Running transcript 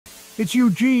It's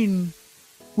Eugene.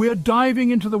 We're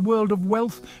diving into the world of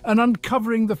wealth and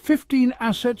uncovering the 15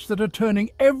 assets that are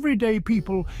turning everyday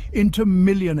people into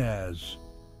millionaires.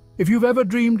 If you've ever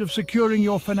dreamed of securing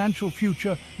your financial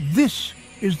future, this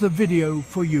is the video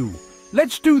for you.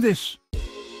 Let's do this!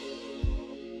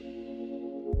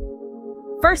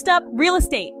 First up, real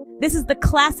estate. This is the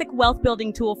classic wealth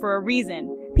building tool for a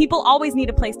reason. People always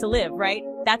need a place to live, right?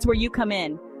 That's where you come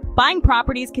in. Buying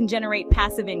properties can generate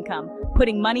passive income,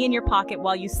 putting money in your pocket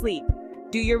while you sleep.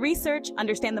 Do your research,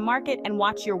 understand the market, and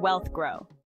watch your wealth grow.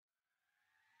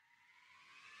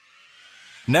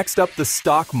 Next up, the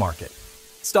stock market.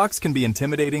 Stocks can be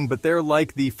intimidating, but they're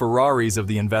like the Ferraris of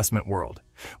the investment world.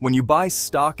 When you buy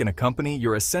stock in a company,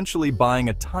 you're essentially buying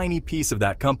a tiny piece of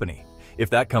that company. If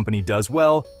that company does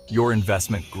well, your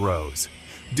investment grows.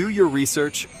 Do your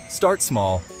research, start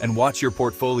small, and watch your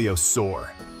portfolio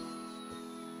soar.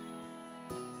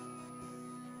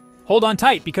 Hold on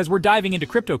tight because we're diving into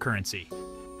cryptocurrency.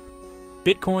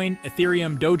 Bitcoin,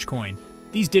 Ethereum, Dogecoin,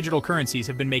 these digital currencies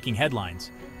have been making headlines.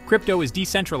 Crypto is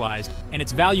decentralized and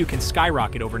its value can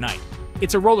skyrocket overnight.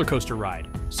 It's a roller coaster ride,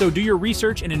 so do your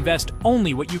research and invest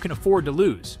only what you can afford to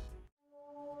lose.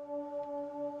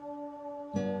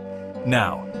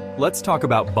 Now, let's talk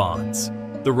about bonds,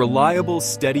 the reliable,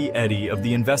 steady eddy of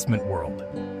the investment world.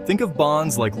 Think of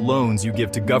bonds like loans you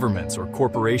give to governments or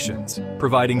corporations,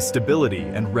 providing stability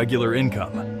and regular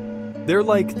income. They're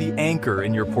like the anchor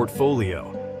in your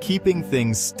portfolio, keeping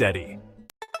things steady.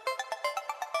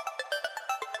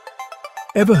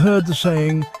 Ever heard the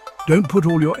saying, don't put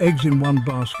all your eggs in one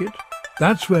basket?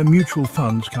 That's where mutual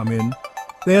funds come in.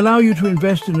 They allow you to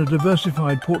invest in a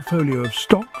diversified portfolio of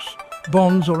stocks,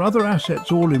 bonds, or other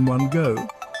assets all in one go.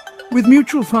 With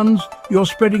mutual funds, you're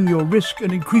spreading your risk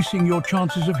and increasing your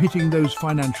chances of hitting those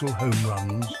financial home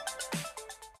runs.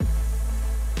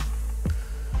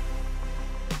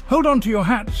 Hold on to your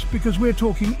hats because we're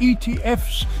talking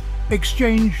ETFs,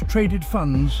 exchange-traded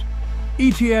funds.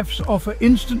 ETFs offer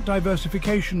instant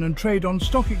diversification and trade on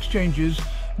stock exchanges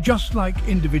just like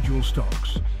individual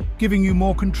stocks, giving you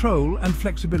more control and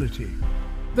flexibility.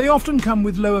 They often come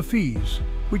with lower fees,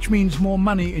 which means more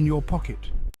money in your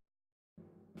pocket.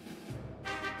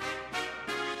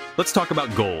 Let's talk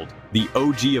about gold, the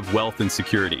OG of wealth and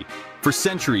security. For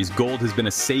centuries, gold has been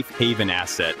a safe haven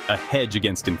asset, a hedge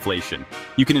against inflation.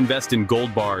 You can invest in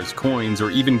gold bars, coins,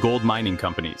 or even gold mining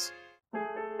companies.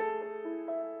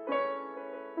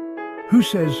 Who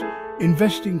says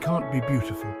investing can't be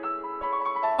beautiful?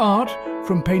 Art,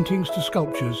 from paintings to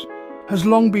sculptures, has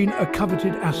long been a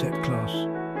coveted asset class.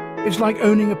 It's like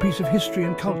owning a piece of history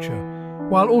and culture,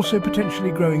 while also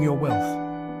potentially growing your wealth.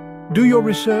 Do your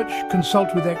research,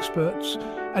 consult with experts,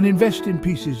 and invest in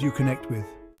pieces you connect with.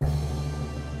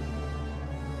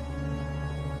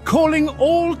 Calling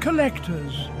all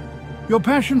collectors. Your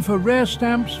passion for rare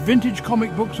stamps, vintage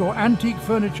comic books, or antique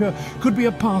furniture could be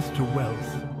a path to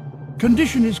wealth.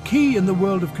 Condition is key in the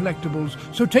world of collectibles,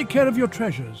 so take care of your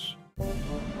treasures.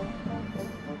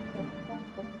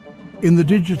 In the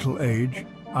digital age,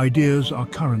 ideas are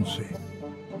currency.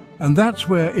 And that's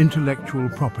where intellectual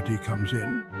property comes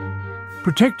in.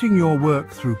 Protecting your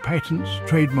work through patents,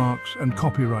 trademarks, and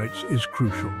copyrights is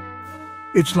crucial.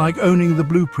 It's like owning the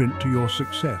blueprint to your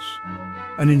success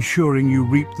and ensuring you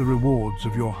reap the rewards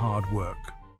of your hard work.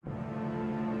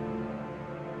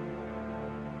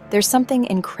 There's something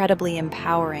incredibly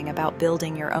empowering about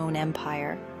building your own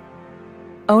empire.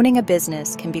 Owning a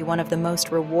business can be one of the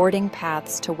most rewarding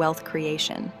paths to wealth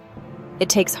creation. It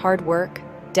takes hard work,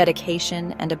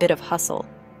 dedication, and a bit of hustle,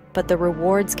 but the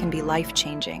rewards can be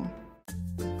life-changing.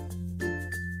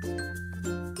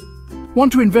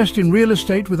 Want to invest in real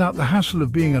estate without the hassle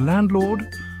of being a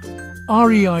landlord?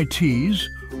 REITs,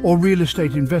 or real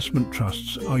estate investment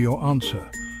trusts, are your answer.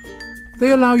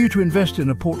 They allow you to invest in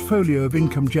a portfolio of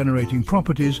income-generating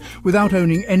properties without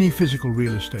owning any physical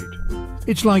real estate.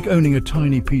 It's like owning a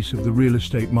tiny piece of the real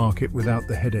estate market without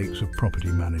the headaches of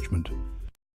property management.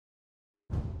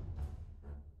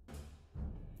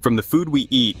 From the food we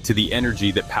eat to the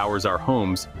energy that powers our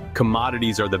homes,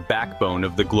 commodities are the backbone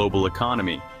of the global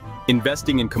economy.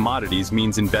 Investing in commodities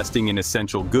means investing in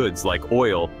essential goods like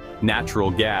oil, natural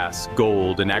gas,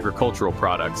 gold, and agricultural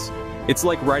products. It's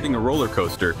like riding a roller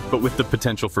coaster, but with the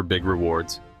potential for big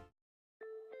rewards.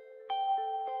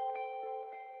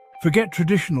 Forget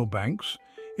traditional banks.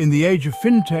 In the age of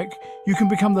fintech, you can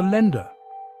become the lender.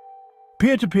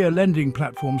 Peer-to-peer lending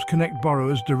platforms connect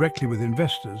borrowers directly with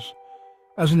investors.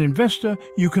 As an investor,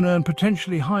 you can earn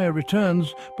potentially higher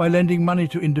returns by lending money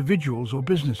to individuals or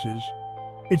businesses.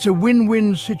 It's a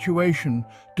win-win situation,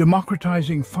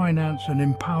 democratizing finance and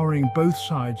empowering both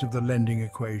sides of the lending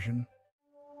equation.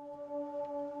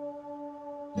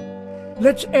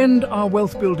 Let's end our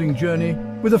wealth-building journey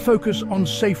with a focus on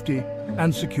safety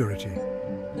and security.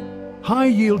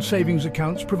 High-yield savings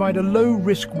accounts provide a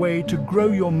low-risk way to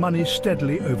grow your money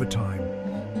steadily over time.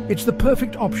 It's the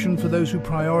perfect option for those who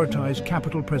prioritize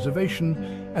capital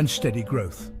preservation and steady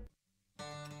growth.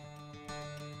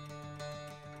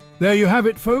 There you have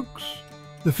it, folks.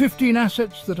 The 15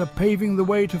 assets that are paving the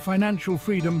way to financial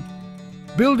freedom.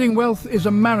 Building wealth is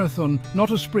a marathon,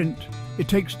 not a sprint. It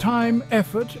takes time,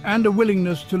 effort, and a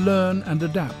willingness to learn and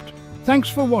adapt. Thanks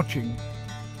for watching.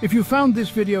 If you found this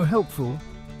video helpful,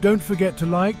 don't forget to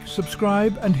like,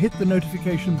 subscribe, and hit the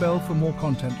notification bell for more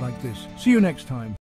content like this. See you next time.